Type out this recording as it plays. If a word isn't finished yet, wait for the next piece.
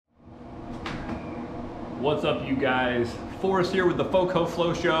What's up, you guys? Forrest here with the FoCo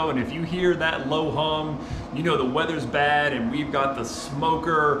Flow Show, and if you hear that low hum, you know the weather's bad and we've got the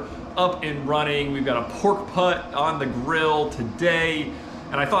smoker up and running. We've got a pork putt on the grill today,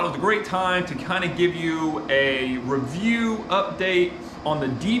 and I thought it was a great time to kind of give you a review update on the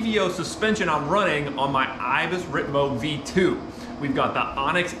DVO suspension I'm running on my Ibis Ripmo V2. We've got the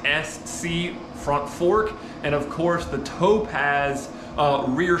Onyx SC front fork, and of course the Topaz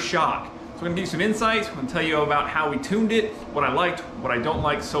rear shock. So I'm gonna give you some insights. I'm gonna tell you about how we tuned it, what I liked, what I don't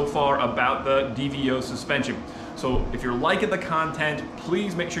like so far about the DVO suspension. So if you're liking the content,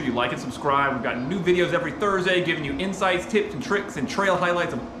 please make sure you like and subscribe. We've got new videos every Thursday giving you insights, tips, and tricks, and trail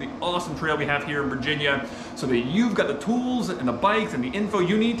highlights of the awesome trail we have here in Virginia, so that you've got the tools and the bikes and the info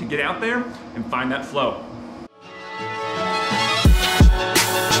you need to get out there and find that flow.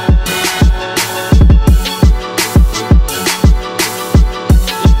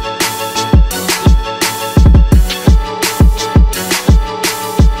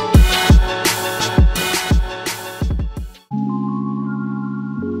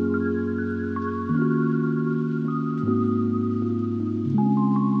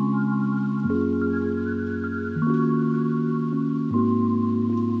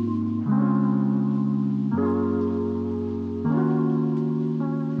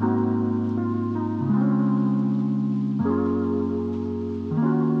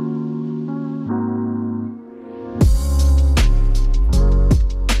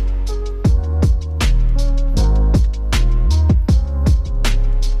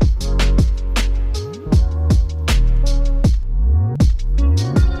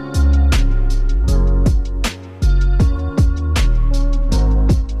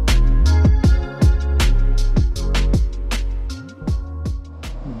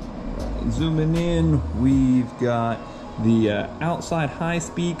 Zooming in, we've got the outside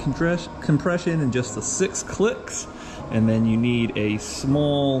high-speed compression and just the 6 clicks, and then you need a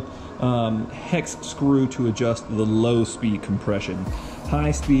small hex screw to adjust the low-speed compression.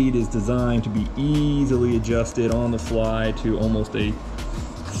 High speed is designed to be easily adjusted on the fly to almost a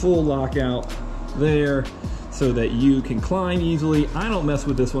full lockout there, so that you can climb easily. I don't mess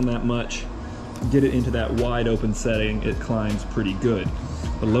with this one that much. Get it into that wide open setting, it climbs pretty good.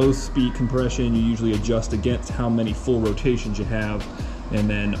 The low speed compression you usually adjust against how many full rotations you have, and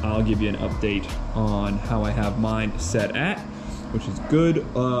then I'll give you an update on how I have mine set at, which is good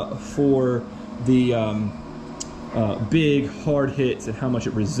for the big hard hits and how much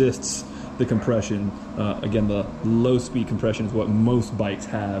it resists the compression. Again, the low speed compression is what most bikes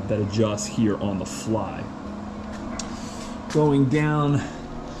have that adjusts here on the fly. Going down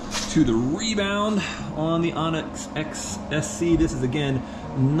to the rebound on the Onyx SC. This is, again,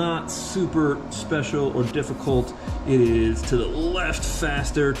 not super special or difficult. It is to the left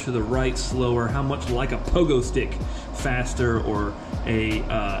faster, to the right slower, how much like a pogo stick faster, or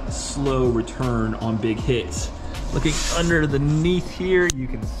a slow return on big hits. Looking underneath here, you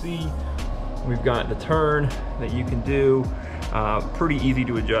can see we've got the turn that you can do. Pretty easy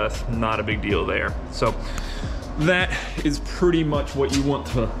to adjust, not a big deal there. So that is pretty much what you want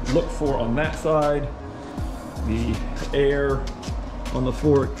to look for on that side. The air on the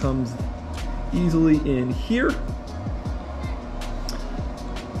fork comes easily in here.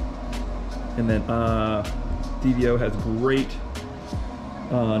 And then DVO has great,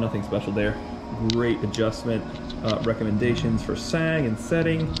 nothing special there, great adjustment recommendations for sag and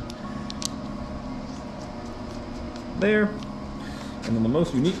setting there. And then the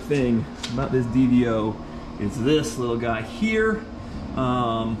most unique thing about this DVO is this little guy here,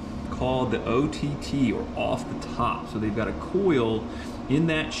 called the OTT, or off the top. So they've got a coil in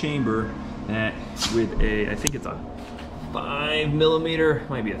that chamber that, with a, I think it's a 5mm,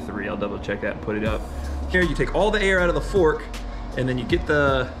 might be a 3, I'll double check that and put it up. Here you take all the air out of the fork, and then you get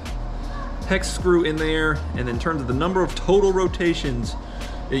the hex screw in there, and in terms of the number of total rotations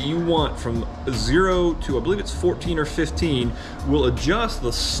that you want from 0 to, I believe it's 14 or 15, will adjust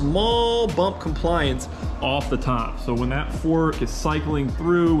the small bump compliance off the top. So when that fork is cycling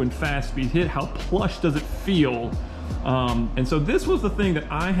through and fast speed hit, how plush does it feel? And so this was the thing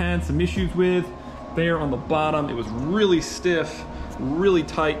that I had some issues with there on the bottom. It was really stiff, really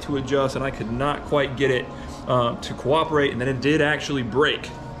tight to adjust, and I could not quite get it to cooperate, and then it did actually break.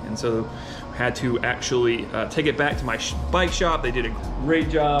 And so had to actually take it back to my bike shop. They did a great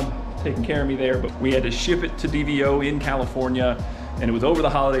job taking care of me there, but we had to ship it to DVO in California, and it was over the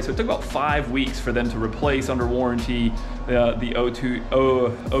holiday, so it took about 5 weeks for them to replace under warranty the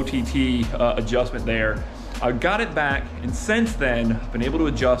OTT adjustment there. I got it back, and since then I've been able to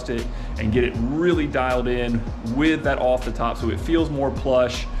adjust it and get it really dialed in with that off the top, so it feels more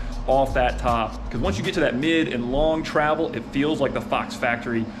plush. off that top, because once you get to that mid and long travel, it feels like the Fox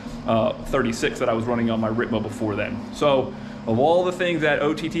Factory 36 that I was running on my Ripmo before then. So of all the things that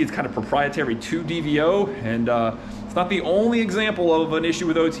OTT is kind of proprietary to DVO, and it's not the only example of an issue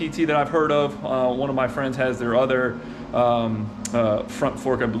with OTT that I've heard of. One of my friends has their other front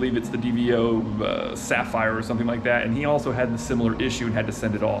fork, I believe it's the DVO Sapphire or something like that, and he also had a similar issue and had to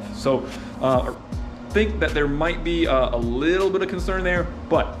send it off. So I think that there might be a little bit of concern there,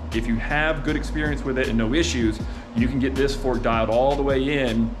 but if you have good experience with it and no issues, you can get this fork dialed all the way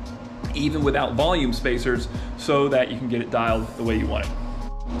in, even without volume spacers, so that you can get it dialed the way you want it.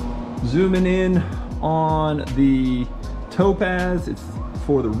 Zooming in on the Topaz, it's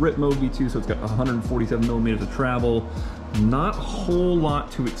for the Ripmo V2, so it's got 147 millimeters of travel. Not a whole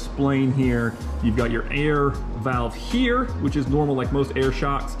lot to explain here. You've got your air valve here, which is normal like most air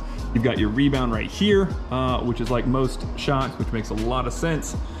shocks. You've got your rebound right here, which is like most shocks, which makes a lot of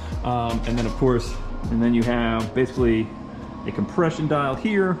sense. And then of course, and then you have basically a compression dial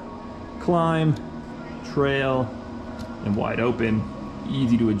here, climb, trail, and wide open.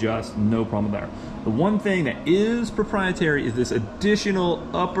 Easy to adjust, no problem there. The one thing that is proprietary is this additional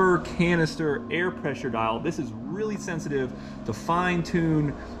upper canister air pressure dial. This is really sensitive to fine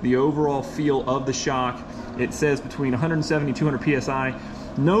tune the overall feel of the shock. It says between 170 and 200 PSI.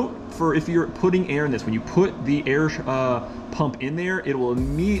 Note for if you're putting air in this, when you put the air pump in there, it will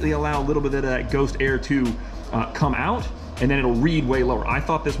immediately allow a little bit of that ghost air to come out, and then it'll read way lower. I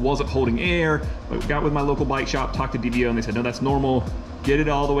thought this wasn't holding air, but got with my local bike shop, talked to DVO, and they said, no, that's normal. Get it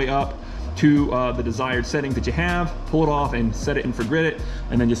all the way up to the desired settings that you have, pull it off and set it and forget it,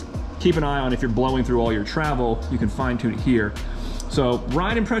 and then just keep an eye on if you're blowing through all your travel, you can fine tune it here. So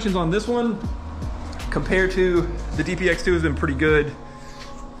ride impressions on this one compared to the DPX2 has been pretty good.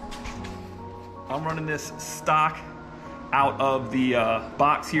 I'm running this stock out of the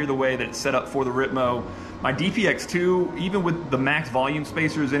box here the way that it's set up for the Ripmo. My DPX2, even with the max volume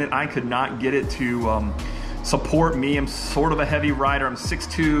spacers in it, I could not get it to support me. I'm sort of a heavy rider. I'm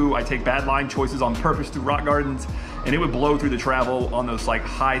 6'2". I take bad line choices on purpose through rock gardens, and it would blow through the travel on those like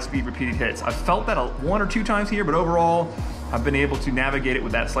high speed repeated hits. I felt that one or two times here, but overall, I've been able to navigate it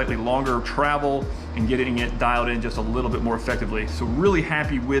with that slightly longer travel and getting it dialed in just a little bit more effectively. So really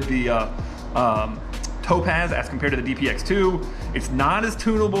happy with the Topaz as compared to the DPX2. It's not as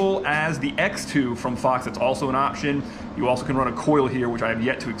tunable as the X2 from Fox. It's also an option. You also can run a coil here, which I have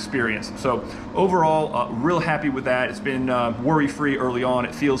yet to experience. So overall, real happy with that. It's been worry-free early on.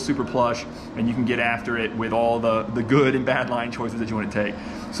 It feels super plush, and you can get after it with all the good and bad line choices that you want to take.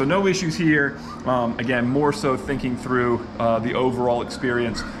 So no issues here. Again, more so thinking through the overall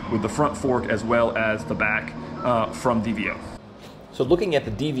experience with the front fork as well as the back from DVO. So looking at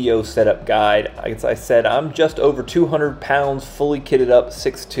the DVO setup guide, as I said, I'm just over 200 pounds, fully kitted up,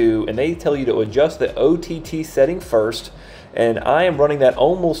 6'2", and they tell you to adjust the OTT setting first, and I am running that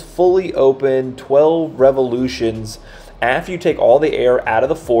almost fully open, 12 revolutions. After you take all the air out of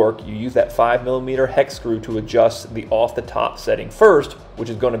the fork, you use that 5mm hex screw to adjust the off-the-top setting first, which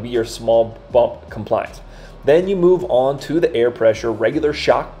is going to be your small bump compliance. Then you move on to the air pressure. Regular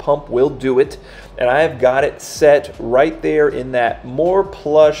shock pump will do it, and I have got it set right there in that more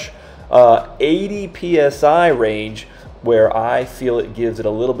plush 80 PSI range, where I feel it gives it a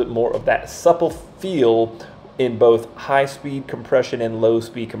little bit more of that supple feel in both high-speed compression and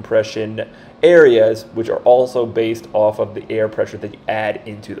low-speed compression areas, which are also based off of the air pressure that you add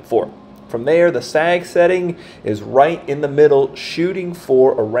into the fork. From there, the sag setting is right in the middle, shooting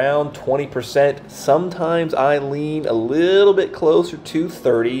for around 20%. Sometimes I lean a little bit closer to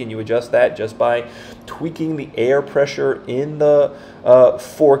 30, and you adjust that just by tweaking the air pressure in the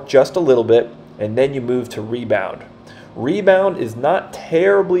fork just a little bit, and then you move to rebound. Rebound is not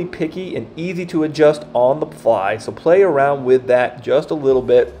terribly picky and easy to adjust on the fly, so play around with that just a little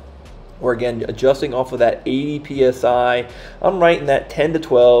bit. Or again, adjusting off of that 80 PSI. I'm right in that 10 to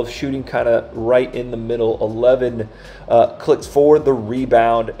 12, shooting kind of right in the middle, 11 clicks for the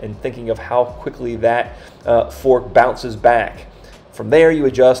rebound, and thinking of how quickly that fork bounces back. From there, you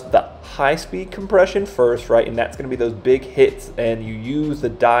adjust the high-speed compression first, right? And that's going to be those big hits, and you use the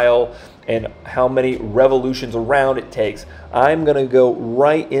dial and how many revolutions around it takes. I'm going to go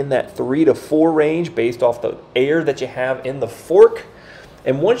right in that 3 to 4 range based off the air that you have in the fork.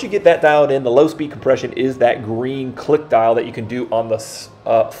 And once you get that dialed in, the low speed compression is that green click dial that you can do on the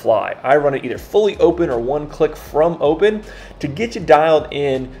fly. I run it either fully open or one click from open to get you dialed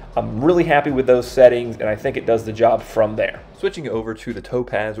in. I'm really happy with those settings, and I think it does the job from there. Switching over to the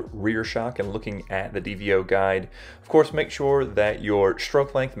Topaz rear shock and looking at the DVO guide, of course, make sure that your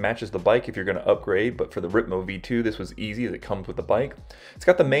stroke length matches the bike if you're going to upgrade, but for the Ripmo V2, this was easy as it comes with the bike. It's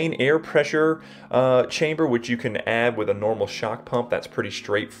got the main air pressure chamber, which you can add with a normal shock pump. That's pretty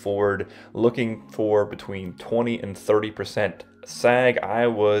straightforward. Looking for between 20 and 30% sag. I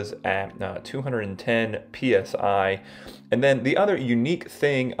was at 210 PSI. And then the other unique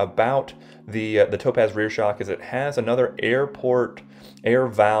thing about the Topaz rear shock is it has another air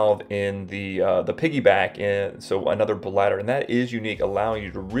valve in the piggyback, and so another bladder, and that is unique, allowing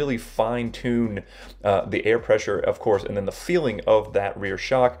you to really fine tune the air pressure, of course, and then the feeling of that rear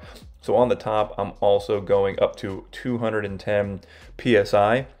shock. So on the top, I'm also going up to 210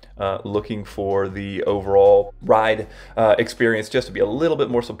 PSI. Looking for the overall ride experience just to be a little bit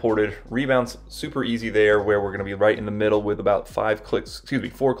more supported. Rebounds super easy there, where we're going to be right in the middle with about 4 clicks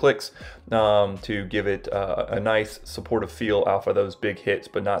to give it a nice supportive feel off of those big hits,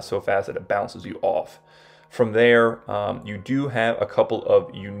 but not so fast that it bounces you off. From there, you do have a couple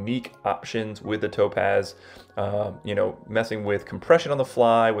of unique options with the Topaz. You know, messing with compression on the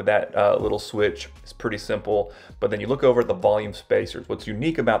fly with that little switch is pretty simple. But then you look over at the volume spacers. What's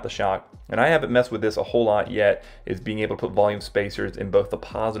unique about the shock, and I haven't messed with this a whole lot yet, is being able to put volume spacers in both the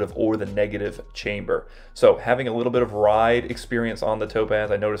positive or the negative chamber. So having a little bit of ride experience on the Topaz,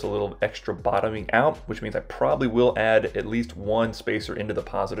 I noticed a little extra bottoming out, which means I probably will add at least one spacer into the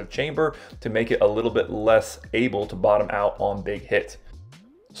positive chamber to make it a little bit less able to bottom out on big hits.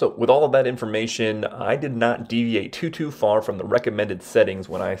 So with all of that information, I did not deviate too far from the recommended settings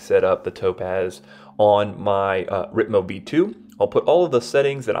when I set up the Topaz on my Ripmo V2. I'll put all of the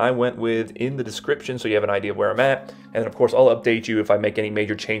settings that I went with in the description so you have an idea of where I'm at. And of course, I'll update you if I make any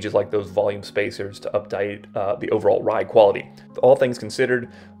major changes like those volume spacers to update the overall ride quality. All things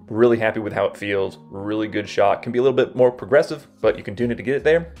considered, really happy with how it feels. Really good shot. Can be a little bit more progressive, but you can tune it to get it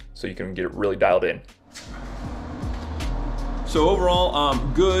there so you can get it really dialed in. So overall,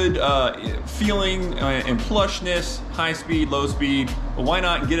 good feeling and plushness, high speed, low speed. But why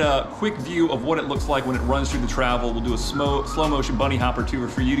not get a quick view of what it looks like when it runs through the travel? We'll do a slow motion bunny hopper tour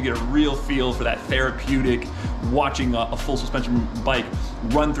for you to get a real feel for that therapeutic, watching a full suspension bike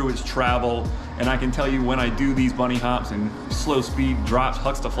run through its travel. And I can tell you, when I do these bunny hops and slow speed drops,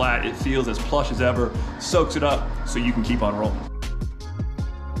 hucks to flat, it feels as plush as ever, soaks it up so you can keep on rolling.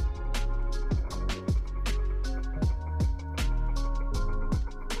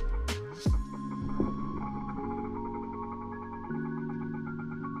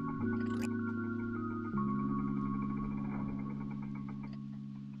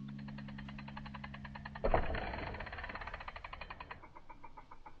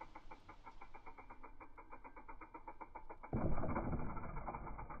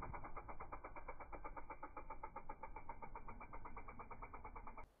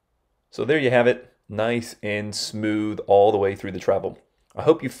 So there you have it, nice and smooth all the way through the travel. I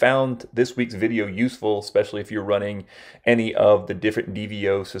hope you found this week's video useful, especially if you're running any of the different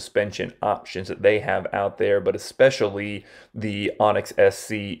DVO suspension options that they have out there, but especially the Onyx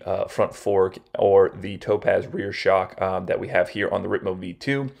SC front fork or the Topaz rear shock that we have here on the Ripmo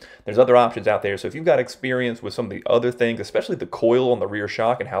V2. There's other options out there, so if you've got experience with some of the other things, especially the coil on the rear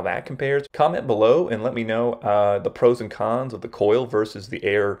shock and how that compares, comment below and let me know the pros and cons of the coil versus the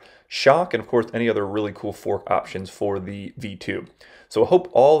air shock, and of course any other really cool fork options for the V2. So I hope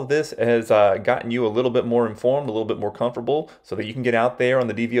all of this has gotten you a little bit more informed, a little bit more comfortable, so that you can get out there on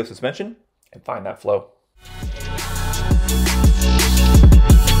the DVO suspension and find that flow.